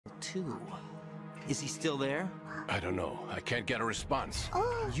too. Is he still there? I don't know. I can't get a response.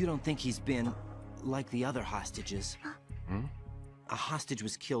 You don't think he's been like the other hostages? A hostage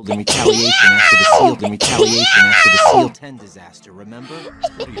was killed in retaliation after the SEAL 10 disaster, remember?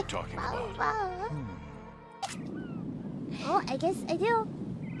 What are you talking about? Oh, I guess I do.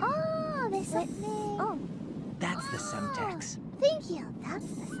 Oh, there's something. Oh. That's the Semtex. Thank you. That's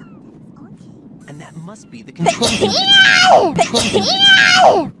the Semtex. Okay. And that must be the control unit.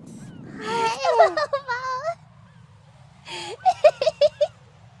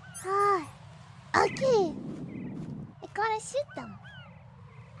 Okay. I gotta shoot them.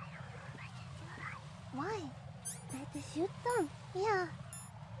 Why? I have to shoot them. Yeah.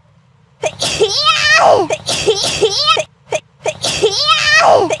 Shoot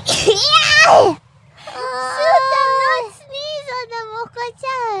them, not sneeze on them,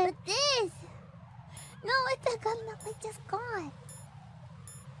 Moco-chan. But this. No, it's the gun that I just got.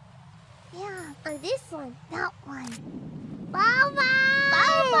 Yeah, on this one, that one. Mama!